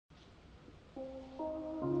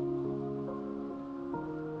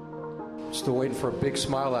Still waiting for a big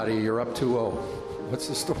smile out of you. You're up 2-0. What's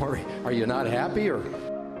the story? Are you not happy or?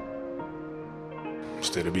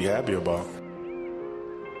 Still to be happy about.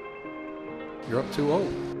 You're up 2-0.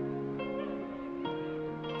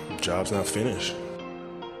 Job's not finished.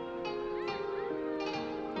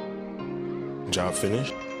 Job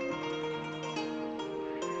finished?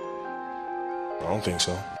 I don't think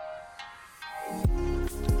so.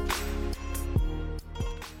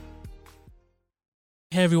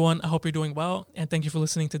 Hey everyone, I hope you're doing well, and thank you for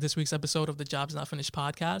listening to this week's episode of the Jobs Not Finished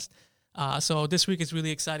podcast. So this week is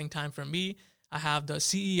really exciting time for me. I have the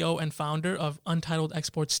CEO and founder of Untitled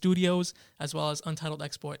Export Studios, as well as Untitled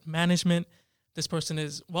Export Management. This person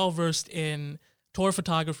is well-versed in tour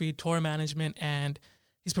photography, tour management, and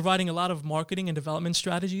he's providing a lot of marketing and development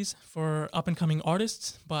strategies for up-and-coming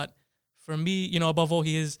artists. But for me, above all,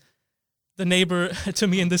 he is the neighbor to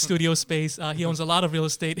me in the studio space. He owns a lot of real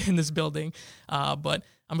estate in this building, but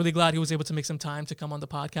I'm really glad he was able to make some time to come on the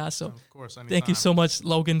podcast. So, of course, anytime. Thank you so much,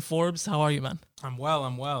 Logan Forbes. How are you, man? I'm well.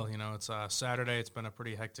 It's Saturday. It's been a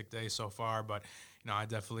pretty hectic day so far, but I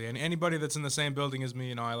definitely, and anybody that's in the same building as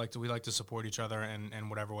me, we like to support each other in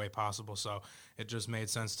whatever way possible. So it just made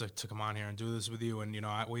sense to come on here and do this with you. And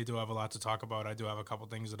we do have a lot to talk about. I do have a couple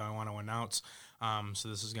things that I want to announce. So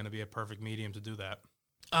this is going to be a perfect medium to do that.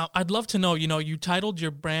 I'd love to know, you titled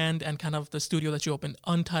your brand and kind of the studio that you opened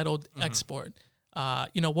Untitled Export.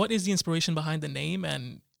 What is the inspiration behind the name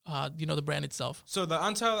and, the brand itself? So the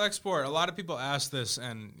Untitled Export, a lot of people ask this,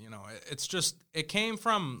 and, it came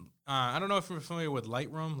from, I don't know if you're familiar with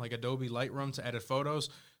Lightroom, like Adobe Lightroom to edit photos.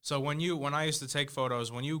 So when I used to take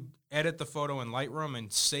photos, when you edit the photo in Lightroom and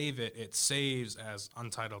save it, it saves as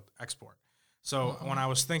Untitled Export. So when I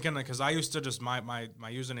was thinking, because I used to just, my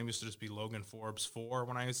username used to just be Logan Forbes 4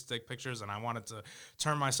 when I used to take pictures, and I wanted to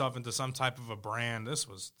turn myself into some type of a brand. This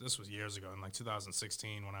was years ago, in like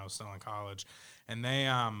 2016 when I was still in college, and they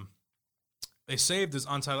saved as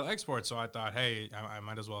Untitled Export. So I thought, hey, I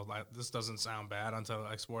might as well. This doesn't sound bad, Untitled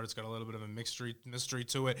Export. It's got a little bit of a mystery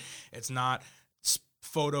to it. It's not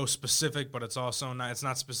photo specific, but it's also not. It's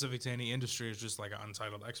not specific to any industry. It's just like an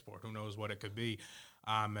Untitled Export. Who knows what it could be?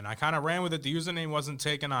 And I kind of ran with it. The username wasn't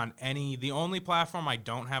taken on any. The only platform I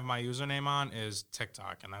don't have my username on is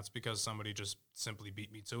TikTok, and that's because somebody just simply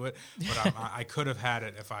beat me to it. But I could have had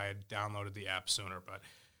it if I had downloaded the app sooner. But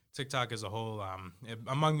TikTok as a whole,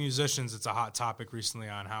 among musicians, it's a hot topic recently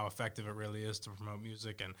on how effective it really is to promote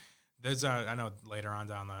music. And there's, I know later on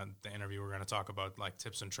down the interview we're going to talk about like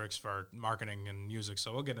tips and tricks for marketing and music,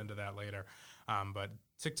 so we'll get into that later. But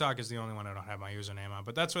TikTok is the only one I don't have my username on.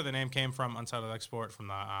 But that's where the name came from, Untitled Export, from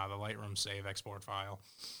the Lightroom save export file.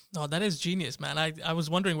 Oh, that is genius, man. I was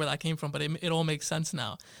wondering where that came from, but it all makes sense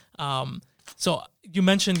now. So you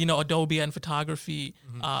mentioned, Adobe and photography.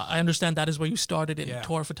 I understand that is where you started in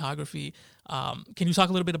tour photography. Can you talk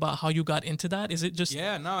a little bit about how you got into that? Is it just...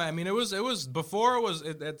 Yeah, no, I mean, it's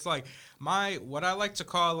like what I like to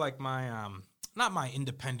call like my, not my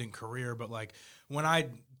independent career, but like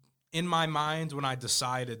in my mind, when I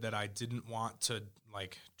decided that I didn't want to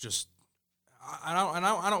like just...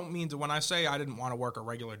 I don't mean to, when I say I didn't want to work a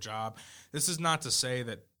regular job, this is not to say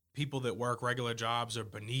that people that work regular jobs are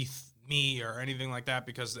beneath me or anything like that,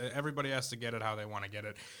 because everybody has to get it how they want to get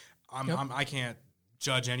it. I can't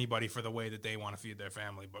judge anybody for the way that they want to feed their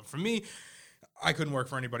family. But for me, I couldn't work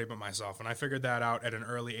for anybody but myself. And I figured that out at an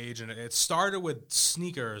early age. And it started with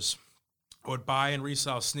sneakers. I would buy and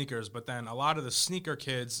resell sneakers, but then a lot of the sneaker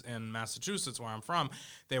kids in Massachusetts, where I'm from,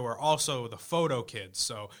 they were also the photo kids.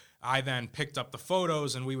 So I then picked up the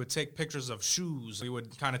photos, and we would take pictures of shoes. We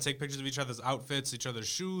would kind of take pictures of each other's outfits, each other's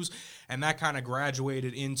shoes, and that kind of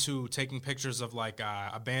graduated into taking pictures of like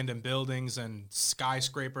abandoned buildings and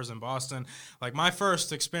skyscrapers in Boston. Like my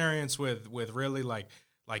first experience with really like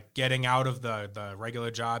getting out of the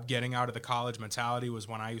regular job, getting out of the college mentality was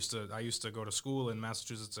when I used to go to school in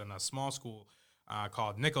Massachusetts in a small school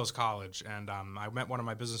called Nichols College, and I met one of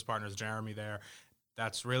my business partners, Jeremy, there.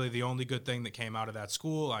 That's really the only good thing that came out of that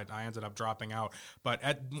school. I ended up dropping out, but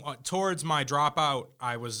towards my dropout,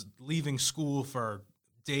 I was leaving school for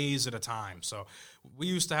days at a time. So we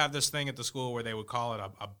used to have this thing at the school where they would call it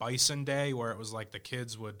a bison day, where it was like the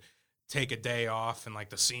kids would take a day off, and like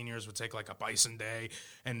the seniors would take like a bison day,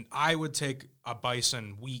 and I would take a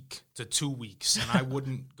bison week to 2 weeks, and I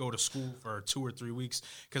wouldn't go to school for 2 or 3 weeks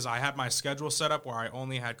because I had my schedule set up where I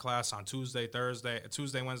only had class on Tuesday,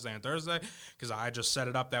 Wednesday, and Thursday, because I just set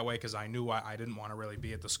it up that way because I knew I didn't want to really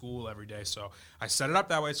be at the school every day. So I set it up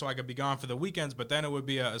that way so I could be gone for the weekends, but then it would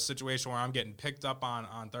be a situation where I'm getting picked up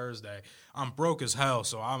on Thursday. I'm broke as hell,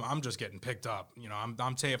 so I'm just getting picked up. You know,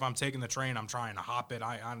 if I'm taking the train, I'm trying to hop it.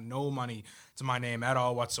 I have no money to my name at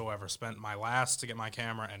all whatsoever. Spent my last to get my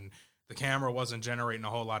camera, and the camera wasn't generating a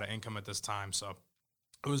whole lot of income at this time, so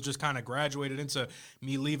it was just kind of graduated into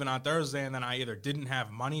me leaving on Thursday, and then I either didn't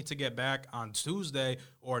have money to get back on Tuesday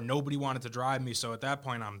or nobody wanted to drive me. So at that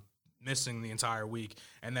point, I'm missing the entire week.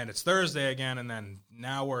 And then it's Thursday again, and then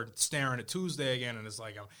now we're staring at Tuesday again, and it's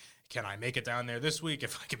like, can I make it down there this week?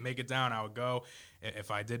 If I could make it down, I would go.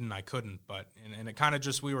 If I didn't, I couldn't. But and it kind of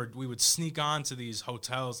just we would sneak on to these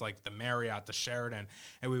hotels like the Marriott, the Sheraton,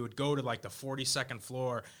 and we would go to like the 42nd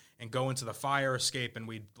floor and go into the fire escape, and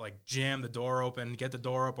we'd like jam the door open, get the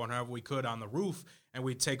door open whenever we could on the roof, and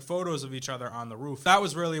we'd take photos of each other on the roof. That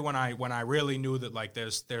was really when I really knew that like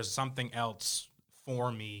there's something else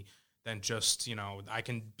for me than just, you know, I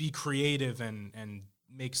can be creative and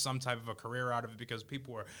make some type of a career out of it, because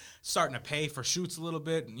people were starting to pay for shoots a little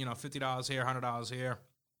bit, you know, $50 here, $100 here.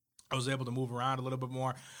 I was able to move around a little bit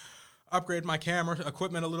more, upgrade my camera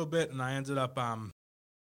equipment a little bit, and I ended up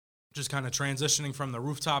just kind of transitioning from the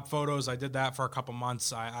rooftop photos. I did that for a couple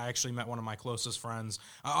months. I actually met one of my closest friends.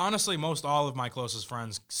 Honestly, most all of my closest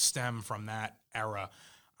friends stem from that era,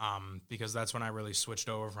 because that's when I really switched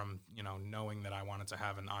over from, you know, knowing that I wanted to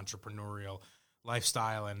have an entrepreneurial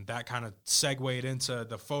lifestyle, and that kind of segued into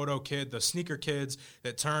the photo kid, the sneaker kids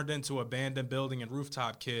that turned into abandoned building and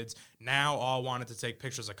rooftop kids now all wanted to take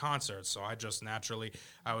pictures of concerts. So I just naturally,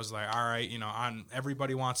 I was like, all right, you know,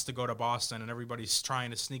 everybody wants to go to Boston, and everybody's trying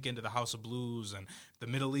to sneak into the House of Blues and the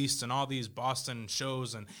Middle East and all these Boston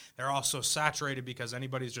shows, and they're all so saturated because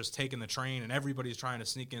anybody's just taking the train and everybody's trying to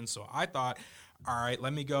sneak in. So I thought, all right,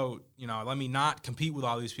 let me go, you know, let me not compete with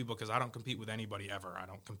all these people, because I don't compete with anybody ever. I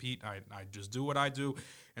don't compete. I just do what I do,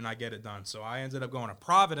 and I get it done. So I ended up going to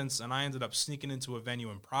Providence, and I ended up sneaking into a venue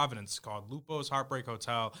in Providence called Lupo's Heartbreak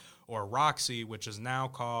Hotel, or Roxy, which is now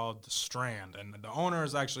called The Strand. And the owner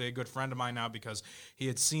is actually a good friend of mine now, because he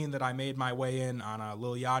had seen that I made my way in on a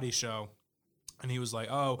Lil Yachty show. And he was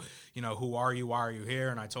like, oh, you know, who are you? Why are you here?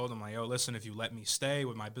 And I told him, like, yo, listen, if you let me stay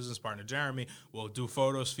with my business partner, Jeremy, we'll do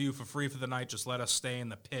photos for you for free for the night. Just let us stay in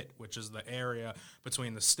the pit, which is the area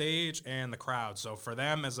between the stage and the crowd. So for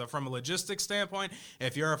them, from a logistics standpoint,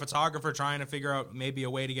 if you're a photographer trying to figure out maybe a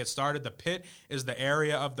way to get started, the pit is the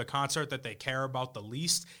area of the concert that they care about the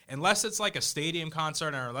least. Unless it's like a stadium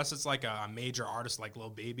concert, or unless it's like a major artist like Lil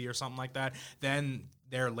Baby or something like that, then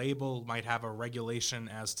their label might have a regulation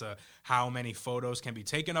as to how many photos can be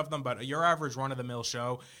taken of them. But your average run-of-the-mill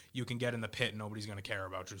show, you can get in the pit and nobody's going to care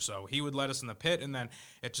about you. So he would let us in the pit, and then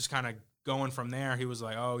it just kind of going from there. He was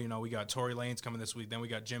like, oh, you know, we got Tory Lanez coming this week. Then we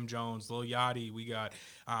got Jim Jones, Lil Yachty. We got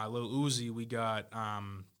Lil Uzi. We got,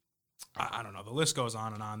 I don't know. The list goes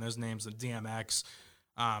on and on. There's names of DMX.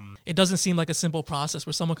 It doesn't seem like a simple process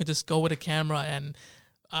where someone could just go with a camera. And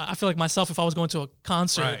I feel like myself, if I was going to a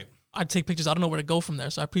concert, Right. I'd take pictures. I don't know where to go from there.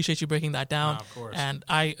 So I appreciate you breaking that down. Of course. And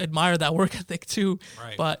I admire that work ethic too.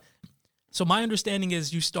 Right. But so my understanding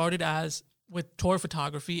is you started with tour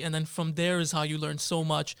photography, and then from there is how you learned so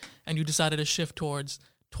much, and you decided to shift towards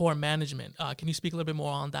tour management. Can you speak a little bit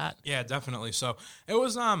more on that? Yeah, definitely. So it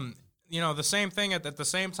was, you know, the same thing at the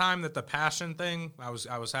same time that the passion thing, I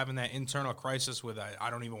was having that internal crisis with, I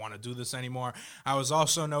don't even want to do this anymore. I was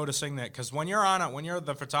also noticing that, because when you're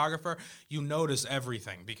the photographer, you notice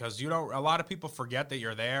everything, because a lot of people forget that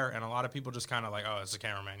you're there, and a lot of people just kind of like, oh, it's a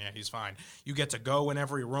cameraman. Yeah, he's fine. You get to go in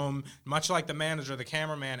every room, much like the manager, the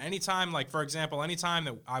cameraman. Anytime, like, for example, anytime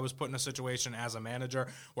that I was put in a situation as a manager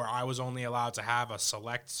where I was only allowed to have a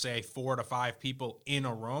select, say, 4 to 5 people in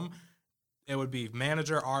a room, it would be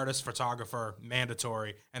manager, artist, photographer,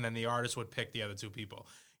 mandatory, and then the artist would pick the other 2 people.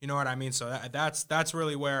 You know what I mean? So that's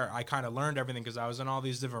really where I kind of learned everything, because I was in all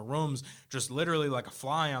these different rooms, just literally like a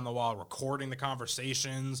fly on the wall, recording the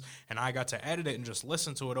conversations, and I got to edit it and just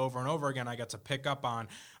listen to it over and over again. I got to pick up on.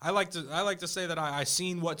 I like to say that I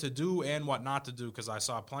seen what to do and what not to do, because I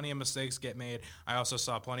saw plenty of mistakes get made. I also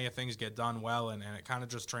saw plenty of things get done well, and it kind of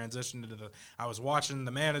just transitioned into I was watching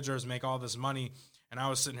the managers make all this money. And I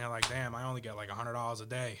was sitting here like, damn, I only get like $100 a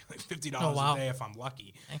day, like $50 a day if I'm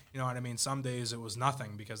lucky. You know what I mean? Some days it was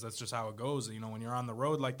nothing, because that's just how it goes. You know, when you're on the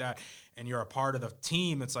road like that and you're a part of the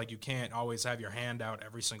team, it's like you can't always have your hand out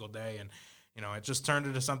every single day. And, you know, it just turned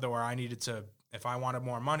into something where I needed to, if I wanted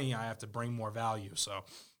more money, I have to bring more value. So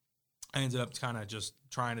I ended up kind of just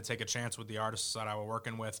trying to take a chance with the artists that I was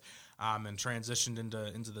working with, and transitioned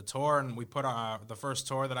into the tour. And we put the first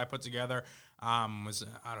tour that I put together was,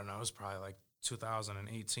 I don't know, it was probably like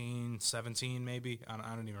 2018, 17 maybe.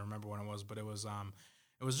 I don't even remember when it was, but it was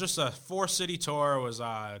just a 4-city tour. It was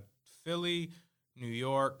Philly, New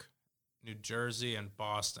York, New Jersey, and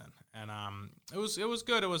Boston. And it was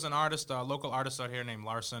good. It was an artist, a local artist out here named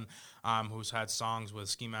Larson, who's had songs with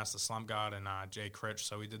Ski Mask the Slump God and Jay Critch.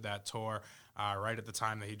 So we did that tour right at the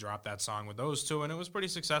time that he dropped that song with those two, and it was pretty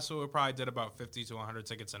successful. We probably did about 50 to 100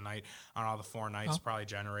 tickets a night on all the 4 nights. Probably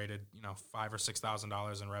generated $5,000 or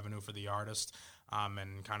 $6,000 in revenue for the artist.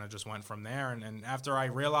 And kind of just went from there. And after I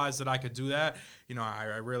realized that I could do that,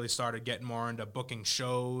 I really started getting more into booking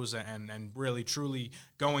shows and really truly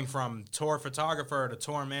going from tour photographer to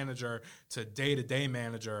tour manager to day-to-day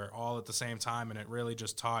manager all at the same time. And it really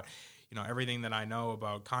just taught, everything that I know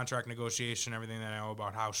about contract negotiation, everything that I know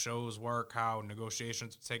about how shows work, how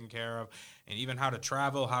negotiations are taken care of, and even how to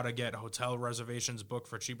travel, how to get hotel reservations booked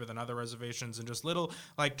for cheaper than other reservations, and just little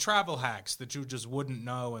travel hacks that you just wouldn't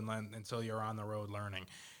know until you're on the road learning.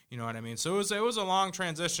 You know what I mean? So it was a long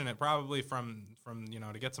transition. It probably from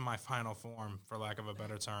to get to my final form, for lack of a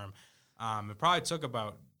better term, it probably took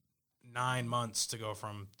about 9 months to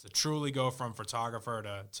truly go from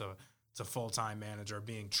photographer to full-time manager,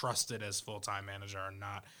 being trusted as full-time manager and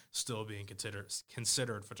not still being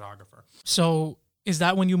considered photographer. So is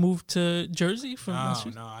that when you moved to Jersey from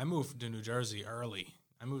Massachusetts? No, I moved to New Jersey early.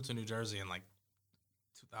 I moved to New Jersey in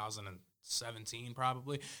 2017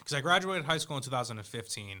 probably, because I graduated high school in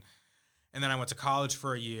 2015, and then I went to college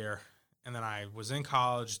for a year, and then I was in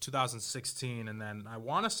college 2016, and then I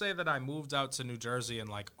want to say that I moved out to New Jersey in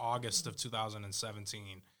August of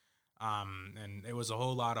 2017. And it was a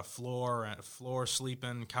whole lot of floor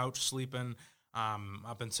sleeping, couch sleeping,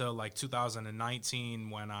 up until 2019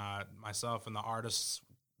 when myself and the artist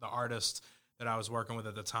that I was working with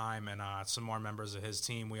at the time and some more members of his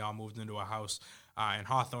team, we all moved into a house in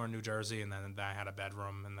Hawthorne, New Jersey, and then I had a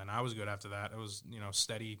bedroom, and then I was good after that. It was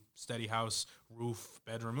steady house, roof,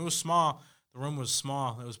 bedroom. It was small. The room was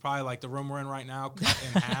small. It was probably like the room we're in right now, cut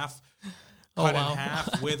in half. Cut in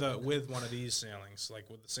half with one of these ceilings,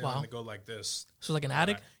 with the ceiling that go like this. So like an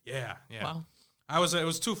attic? Yeah. Wow. It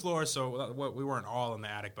was 2 floors, so we weren't all in the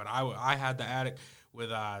attic, but I had the attic with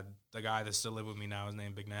the guy that still lived with me now. His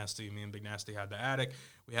name Big Nasty. Me and Big Nasty had the attic.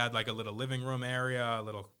 We had a little living room area,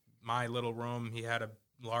 my little room. He had a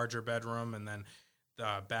larger bedroom, and then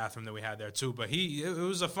the bathroom that we had there too. But it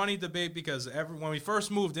was a funny debate because when we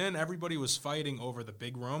first moved in, everybody was fighting over the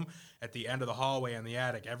big room at the end of the hallway in the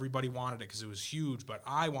attic. Everybody wanted it because it was huge, but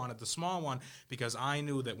I wanted the small one because I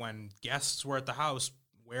knew that when guests were at the house,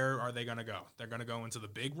 where are they going to go? They're going to go into the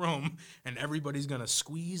big room, and everybody's going to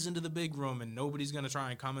squeeze into the big room, and nobody's going to try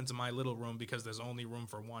and come into my little room because there's only room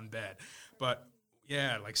for one bed. But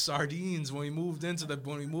yeah, like sardines. When we moved into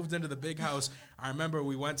the big house, I remember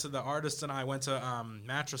the artist and I went to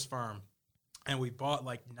Mattress Firm, and we bought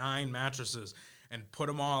 9 mattresses and put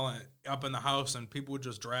them all up in the house, and people would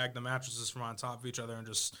just drag the mattresses from on top of each other and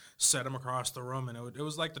just set them across the room, and it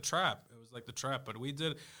was like the trap. It was like the trap. But we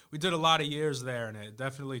did a lot of years there, and it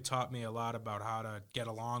definitely taught me a lot about how to get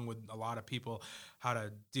along with a lot of people, how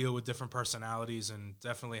to deal with different personalities, and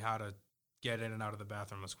definitely how to get in and out of the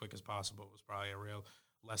bathroom as quick as possible. It was probably a real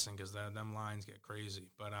lesson because them lines get crazy.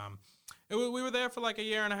 But we were there for a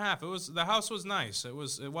year and a half. The house was nice. It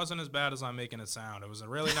wasn't as bad as I'm making it sound. It was a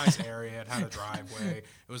really nice area. It had a driveway.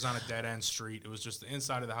 It was on a dead end street. It was just the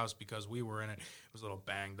inside of the house because we were in it. It was a little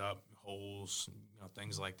banged up, holes,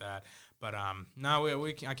 things like that. But no,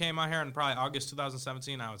 I came out here in probably August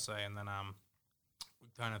 2017, I would say, and then we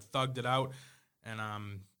kind of thugged it out, and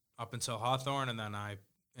up until Hawthorne, and then I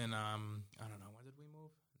don't know, when did we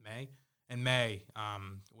move? May. In May,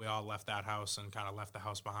 we all left that house and kind of left the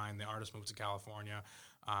house behind. The artist moved to California,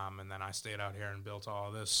 and then I stayed out here and built all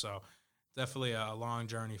of this. So definitely a long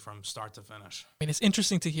journey from start to finish. I mean, it's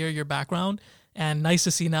interesting to hear your background, and nice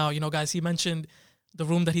to see now, guys, he mentioned the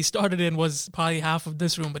room that he started in was probably half of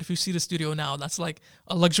this room, but if you see the studio now, that's like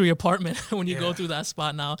a luxury apartment when you go through that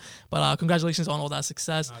spot now. But congratulations on all that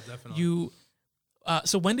success. Definitely.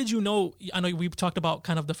 So when did you know, I know we've talked about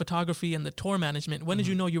kind of the photography and the tour management. When did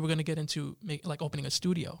you know you were going to get into opening a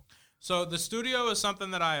studio? So the studio is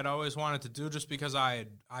something that I had always wanted to do just because I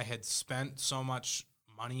had spent so much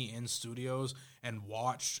money in studios and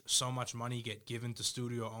watched so much money get given to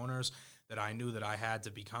studio owners that I knew that I had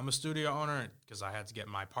to become a studio owner because I had to get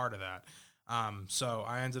my part of that. So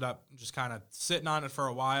I ended up just kind of sitting on it for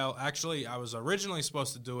a while. Actually, I was originally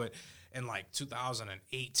supposed to do it in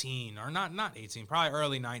 2018 or not 18, probably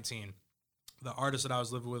early 19. The artist that I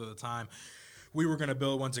was living with at the time, we were going to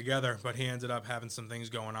build one together, but he ended up having some things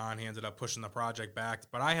going on. He ended up pushing the project back.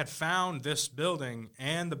 But I had found this building,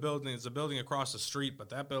 and the building is a building across the street, but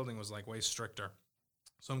that building was way stricter.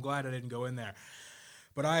 So I'm glad I didn't go in there.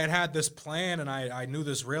 But I had this plan, and I knew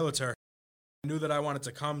this realtor. I knew that I wanted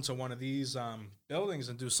to come to one of these buildings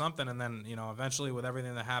and do something. And then, eventually with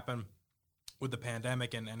everything that happened with the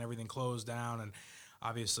pandemic and everything closed down, and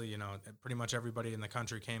obviously, pretty much everybody in the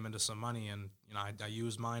country came into some money, and, I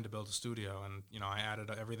used mine to build a studio, and, I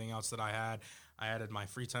added everything else that I had. I added my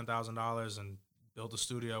free $10,000 and built a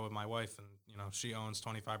studio with my wife, and, she owns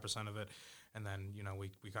 25% of it. And then,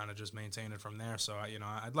 we kind of just maintain it from there. So,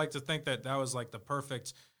 I'd like to think that was like the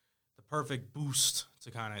perfect boost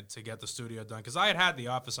to get the studio done, because I had the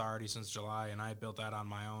office already since July, and I had built that on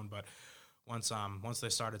my own. But once they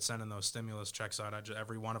started sending those stimulus checks out,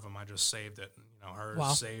 every one of them I just saved it.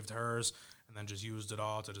 Hers saved hers, and then just used it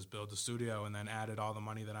all to just build the studio, and then added all the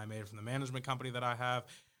money that I made from the management company that I have,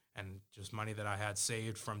 and just money that I had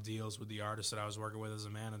saved from deals with the artists that I was working with as a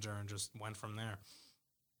manager, and just went from there.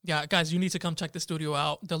 Yeah, guys, you need to come check the studio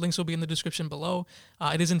out. The links will be in the description below.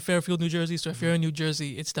 It is in Fairfield, New Jersey, so if you're in New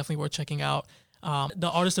Jersey, it's definitely worth checking out. The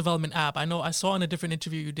artist development app, I know I saw in a different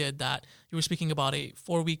interview you did that you were speaking about a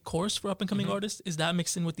 4-week course for up-and-coming artists. Is that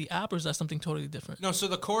mixed in with the app, or is that something totally different? No, so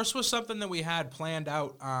the course was something that we had planned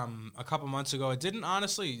out a couple months ago. It didn't,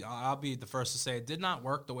 honestly, I'll be the first to say, it did not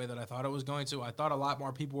work the way that I thought it was going to. I thought a lot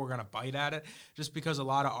more people were going to bite at it, just because a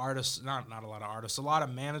lot of artists, not a lot of artists, a lot of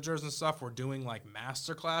managers and stuff were doing like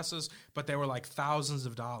master classes, but they were like thousands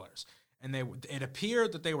of dollars. And it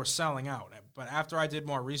appeared that they were selling out. But after I did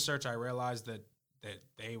more research, I realized that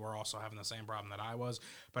they were also having the same problem that I was.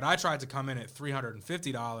 But I tried to come in at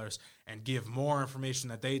 $350 and give more information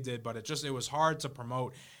that they did, but it was hard to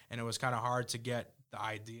promote, and it was kind of hard to get the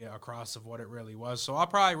idea across of what it really was. So I'll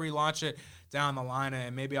probably relaunch it down the line,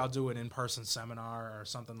 and maybe I'll do an in-person seminar or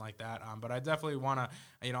something like that. But I definitely want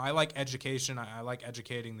to, I like education. I like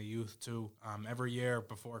educating the youth too. Every year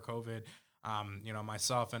before COVID,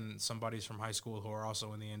 myself and some buddies from high school who are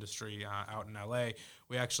also in the industry out in LA,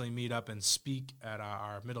 we actually meet up and speak at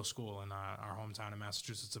our middle school in our hometown in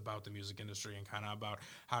Massachusetts about the music industry, and kind of about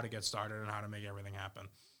how to get started and how to make everything happen.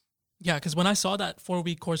 Yeah, because when I saw that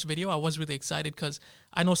 4-week course video, I was really excited, because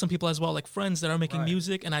I know some people as well, like friends that are making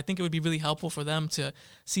music, and I think it would be really helpful for them to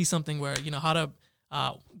see something where, how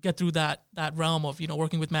to get through that realm of,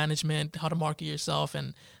 working with management, how to market yourself,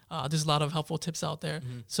 and there's a lot of helpful tips out there.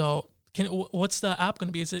 Mm-hmm. So what's the app going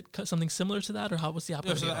to be? Is it something similar to that, or what's the app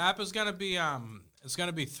going to be? So the app is going to be it's going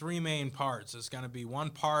to be 3 main parts. It's going to be 1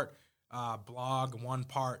 part blog, 1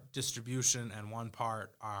 part distribution, and 1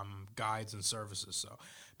 part guides and services. So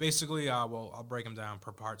basically, I'll break them down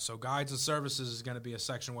per part. So guides and services is going to be a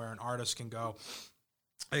section where an artist can go.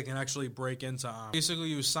 They can actually break into basically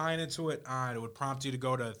you sign into it. It would prompt you to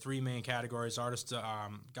go to 3 main categories: artist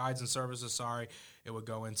guides and services. It would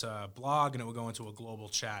go into blog, and it would go into a global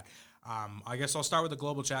chat. I guess I'll start with the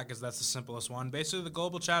global chat because that's the simplest one. Basically, the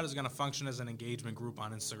global chat is going to function as an engagement group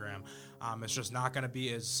on Instagram. It's just not going to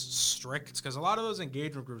be as strict, because a lot of those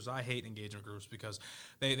engagement groups, I hate engagement groups, because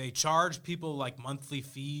they charge people like monthly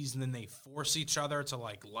fees, and then they force each other to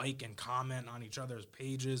like and comment on each other's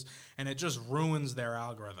pages, and it just ruins their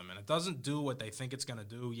algorithm, and it doesn't do what they think it's going to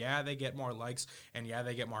do. Yeah, they get more likes, and yeah,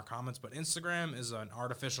 they get more comments, but Instagram is an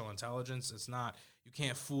artificial intelligence. It's not. You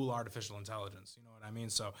can't fool artificial intelligence. You know what I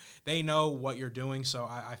mean? So they know what you're doing. So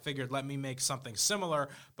I figured, let me make something similar,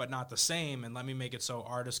 but not the same. And let me make it so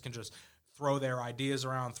artists can just throw their ideas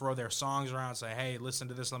around, throw their songs around, say, hey, listen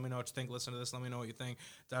to this. Let me know what you think. Listen to this. Let me know what you think.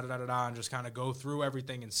 Da-da-da-da-da. And just kind of go through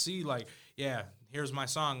everything and see, like, yeah, here's my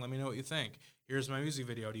song. Let me know what you think. Here's my music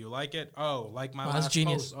video. Do you like it? Oh, like my last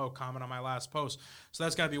post. Oh, comment on my last post. So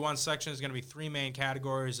that's going to be one section. There's going to be 3 main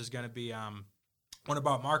categories. There's going to be one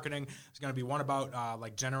about marketing. There's going to be one about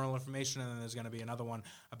like general information, and then there's going to be another one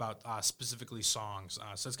about specifically songs.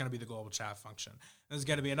 So it's going to be the global chat function. There's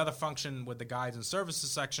going to be another function with the guides and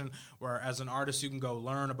services section, where as an artist you can go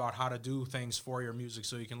learn about how to do things for your music.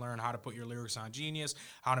 So you can learn how to put your lyrics on Genius,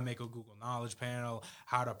 how to make a Google Knowledge panel,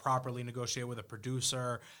 how to properly negotiate with a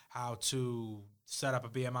producer, how to set up a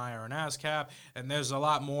BMI or an ASCAP, and there's a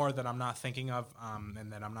lot more that I'm not thinking of,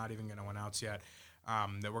 and that I'm not even going to announce yet.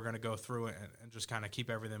 That we're going to go through and just kind of keep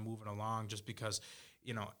everything moving along, just because,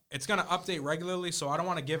 it's going to update regularly. So I don't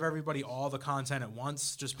want to give everybody all the content at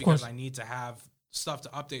once, just because I need to have stuff to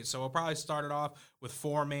update. So we'll probably start it off with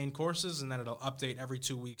 4 main courses, and then it'll update every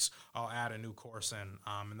 2 weeks. I'll add a new course in,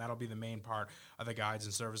 and that'll be the main part of the guides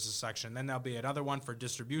and services section. Then there'll be another one for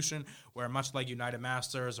distribution, where much like United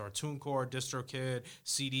Masters or TuneCore, DistroKid,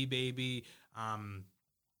 CD Baby,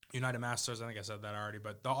 United Masters, I think I said that already,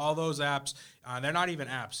 but all those apps, they're not even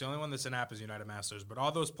apps. The only one that's an app is United Masters, but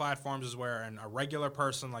all those platforms is where a regular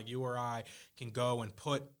person like you or I can go and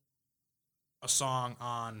put a song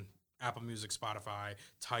on Apple Music, Spotify,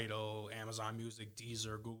 Tidal, Amazon Music,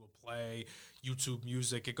 Deezer, Google Play, YouTube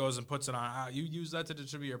Music. It goes and puts it on. You use that to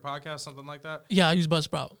distribute your podcast, something like that? Yeah, I use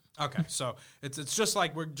Buzzsprout. Okay, so it's just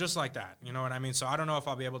like we're just like that. You know what I mean? So I don't know if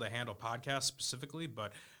I'll be able to handle podcasts specifically,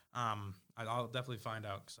 but I'll definitely find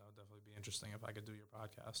out, because that would definitely be interesting if I could do your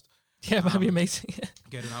podcast. Yeah, that'd be amazing.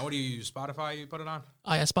 Get it on. What do you use? Spotify? You put it on?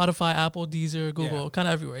 Oh yeah, Spotify, Apple, Deezer, Google, kind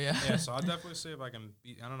of everywhere. Yeah. Yeah. So I'll definitely see if I can.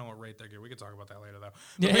 I don't know what rate they get. We could talk about that later, though.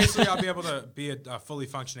 But Yeah. basically, I'll be able to be a fully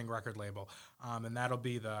functioning record label, and that'll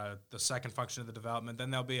be the second function of the development. Then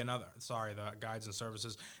there'll be the guides and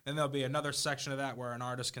services. Then there'll be another section of that where an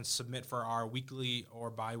artist can submit for our weekly or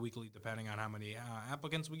bi-weekly, depending on how many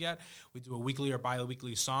applicants we get. We do a weekly or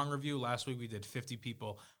bi-weekly song review. Last week we did 50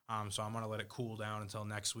 people. So I'm going to let it cool down until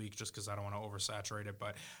next week, just because I don't want to oversaturate it.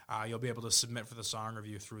 But you'll be able to submit for the song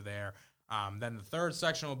review through there. Then the third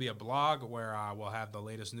section will be a blog where we'll have the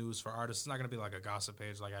latest news for artists. It's not going to be like a gossip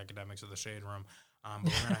page like Academics of the Shade Room. But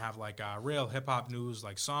we're going to have like real hip-hop news,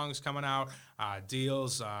 like songs coming out,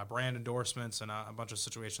 deals, brand endorsements, and a bunch of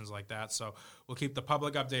situations like that. So we'll keep the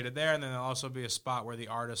public updated there. And then there'll also be a spot where the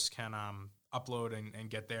artists can upload and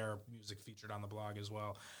get their music featured on the blog as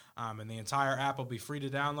well. And the entire app will be free to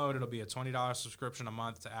download. It'll be a $20 subscription a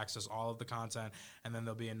month to access all of the content. And then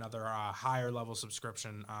there'll be another higher level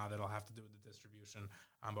subscription that'll have to do with the distribution.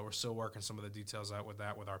 But we're still working some of the details out with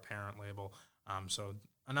our parent label. So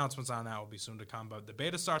announcements on that will be soon to come. But the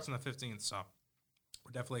beta starts on the 15th, so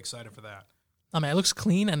we're definitely excited for that. I mean, it looks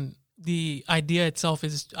clean, and the idea itself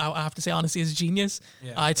is, I have to say, honestly, is genius.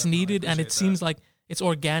 Yeah, it's needed, and it that. seems like it's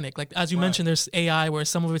organic. Like, as you Right. mentioned, there's AI where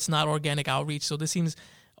some of it's not organic outreach. So this seems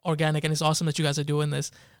organic, and it's awesome that you guys are doing this.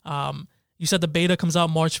 You said the beta comes out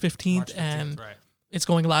March 15th, March 15th, and right. it's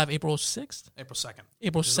going live April 6th. April 2nd.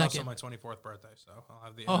 April Which is also 2nd. my 24th birthday, so I'll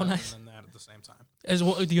have the Oh, app nice. and then that at the same time.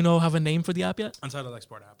 Do you have a name for the app yet? Untitled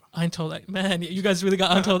Export app. Untold, man, you guys really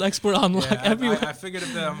got Untold Export on lock everywhere. I figured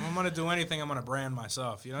if I'm going to do anything, I'm going to brand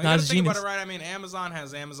myself. You know, you Nah, got to it's think about genius. it, right? I mean, Amazon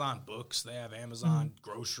has Amazon Books. They have Amazon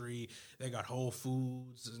Grocery. They got Whole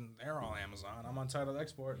Foods, and they're all Amazon. I'm Untitled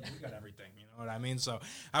Export, and we got everything. You know what I mean? So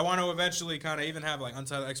I want to eventually kind of even have like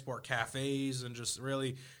Untitled Export cafes and just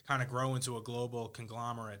really kind of grow into a global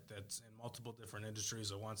conglomerate that's in multiple different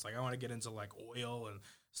industries at once. Like I want to get into like oil and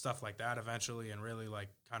stuff like that eventually, and really like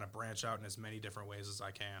kind of branch out in as many different ways as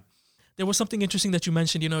I can. There was something interesting that you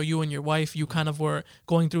mentioned. You know, you and your wife, you kind of were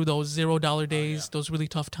going through those $0 days, those really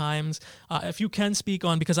tough times. If you can speak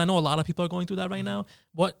on, because I know a lot of people are going through that right now,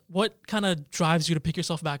 what kind of drives you to pick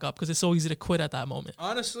yourself back up? Because it's so easy to quit at that moment.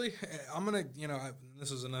 Honestly, I'm gonna,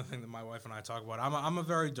 this is another thing that my wife and I talk about. I'm a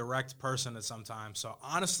very direct person at sometimes. So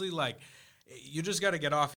honestly, like, you just got to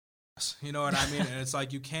get off your ass. You know what I mean? And it's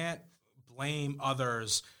like you can't blame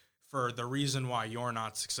others for the reason why you're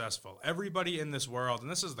not successful. Everybody in this world, and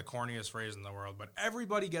this is the corniest phrase in the world, but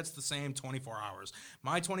everybody gets the same 24 hours.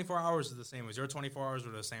 My 24 hours is the same as your 24 hours,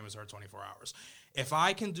 or the same as her 24 hours. If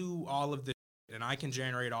I can do all of this and I can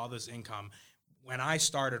generate all this income when I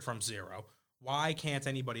started from zero, why can't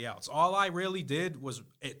anybody else? All I really did was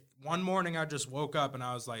one morning I just woke up and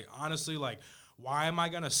I was like, honestly, like, why am I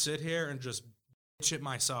going to sit here and just bitch at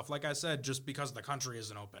myself? Like I said, just because the country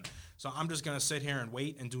isn't open. So I'm just going to sit here and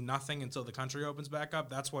wait and do nothing until the country opens back up.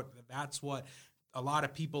 That's what a lot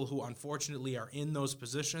of people who unfortunately are in those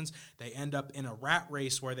positions, they end up in a rat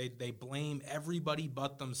race where they blame everybody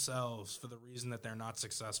but themselves for the reason that they're not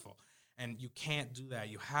successful. And you can't do that.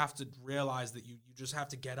 You have to realize that you just have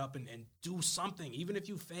to get up and do something, even if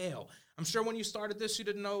you fail. I'm sure when you started this, you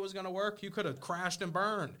didn't know it was going to work. You could have crashed and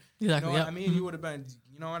burned. Exactly, You know yeah. what I mean? You would have been,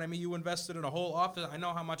 you know what I mean? You invested in a whole office. I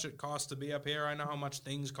know how much it costs to be up here. I know how much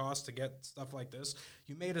things cost to get stuff like this.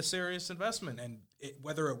 You made a serious investment. And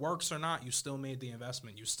whether it works or not, you still made the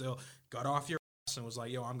investment. You still got off your ass and was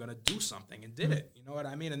like, yo, I'm going to do something, and did it. You know what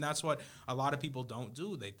I mean? And that's what a lot of people don't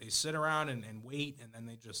do. They sit around and wait, and then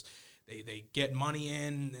they just... They get money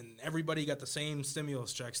in, and everybody got the same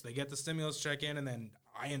stimulus checks. They get the stimulus check in, and then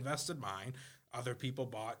I invested mine. Other people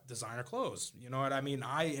bought designer clothes. You know what I mean?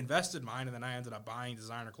 I invested mine, and then I ended up buying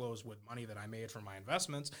designer clothes with money that I made from my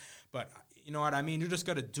investments. But you know what I mean? You just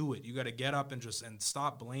got to do it. You got to get up and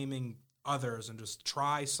stop blaming others and just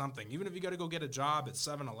try something. Even if you got to go get a job at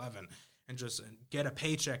 7-Eleven. And just get a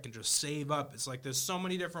paycheck and just save up. It's like there's so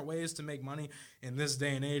many different ways to make money in this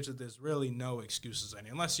day and age that there's really no excuses any.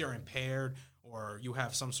 Unless you're impaired or you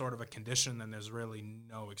have some sort of a condition, then there's really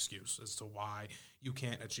no excuse as to why you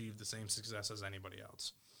can't achieve the same success as anybody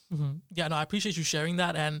else. Mm-hmm. Yeah, no, I appreciate you sharing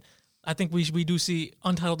that. And I think we do see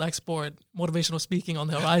Untitled Export motivational speaking on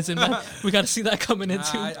the horizon, man. We got to see that coming in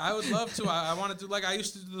too. I would love to. I want to do like I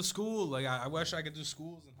used to do the school. Like I wish I could do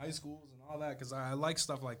schools and high schools and all that, because I like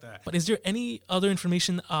stuff like that. But is there any other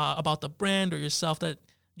information about the brand or yourself that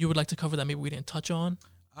you would like to cover that maybe we didn't touch on?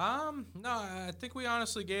 No, I think we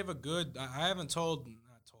honestly gave a good. I haven't not told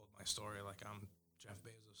my story like I'm Jeff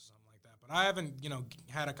Bezos or something like that, but I haven't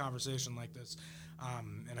had a conversation like this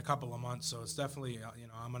in a couple of months. So it's definitely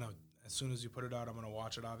I'm gonna, as soon as you put it out, I'm gonna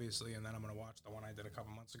watch it obviously, and then I'm gonna watch the one I did a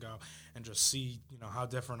couple months ago and just see how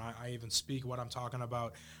different I even speak, what I'm talking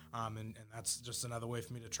about, and that's just another way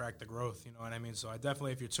for me to track the growth. You know what I mean? So I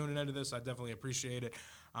definitely, if you're tuning into this, I definitely appreciate it.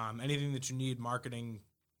 Anything that you need, marketing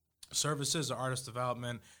services or artist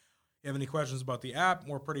development, you have any questions about the app,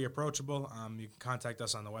 we're pretty approachable. You can contact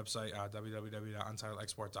us on the website,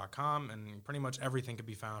 www.untitledexport.com, and pretty much everything can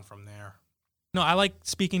be found from there. No, I like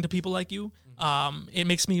speaking to people like you. It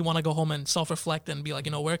makes me want to go home and self-reflect and be like,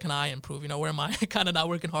 where can I improve? Where am I kind of not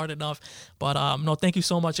working hard enough? But no, thank you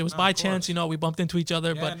so much. It was by chance, we bumped into each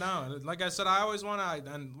other. Yeah, but no, like I said, I always want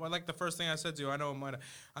to, and like the first thing I said to you, I know it might have,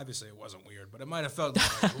 obviously it wasn't weird, but it might have felt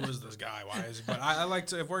like, who is this guy? Why is he? But I like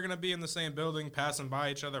to, if we're going to be in the same building, passing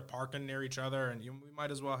by each other, parking near each other, and we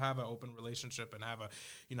might as well have an open relationship and have a,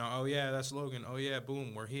 oh yeah, that's Logan. Oh yeah,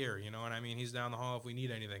 boom, we're here. You know what I mean? He's down the hall if we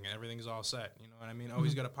need anything, and everything's all set. You know what I mean? Oh,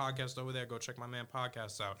 he's got a podcast over there. Go check my man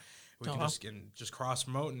podcasts out. We can just cross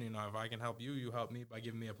promote, and if I can help you, you help me by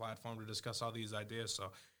giving me a platform to discuss all these ideas.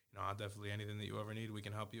 So I'll definitely, anything that you ever need, we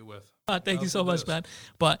can help you with. Thank you so much, man.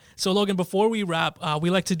 But so Logan, before we wrap,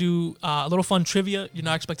 we like to do a little fun trivia. You're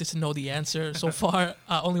not expected to know the answer. So far,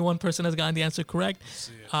 only one person has gotten the answer correct.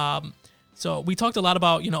 So we talked a lot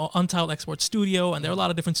about Untitled Export Studio, and there are a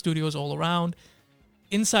lot of different studios all around.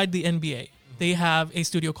 Inside the NBA, they have a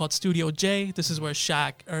studio called Studio J. This is where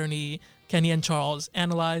Shaq, Ernie, Kenny, and Charles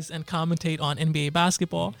analyze and commentate on NBA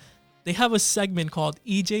basketball. They have a segment called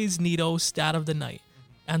EJ's Nito Stat of the Night.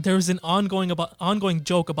 And there's an ongoing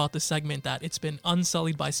joke about the segment that it's been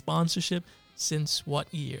unsullied by sponsorship since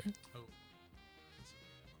what year? Oh,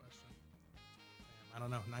 I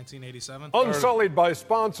don't know, 1987? Unsullied by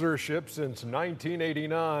sponsorship since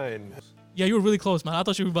 1989. Yeah, you were really close, man. I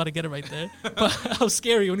thought you were about to get it right there. But how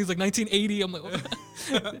scary when he's like 1980. I'm like,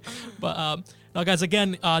 what? But now, guys,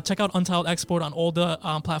 again, check out Untitled Export on all the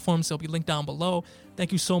platforms. They'll be linked down below.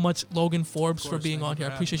 Thank you so much, Logan Forbes, for being on here.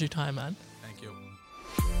 I appreciate your time, man.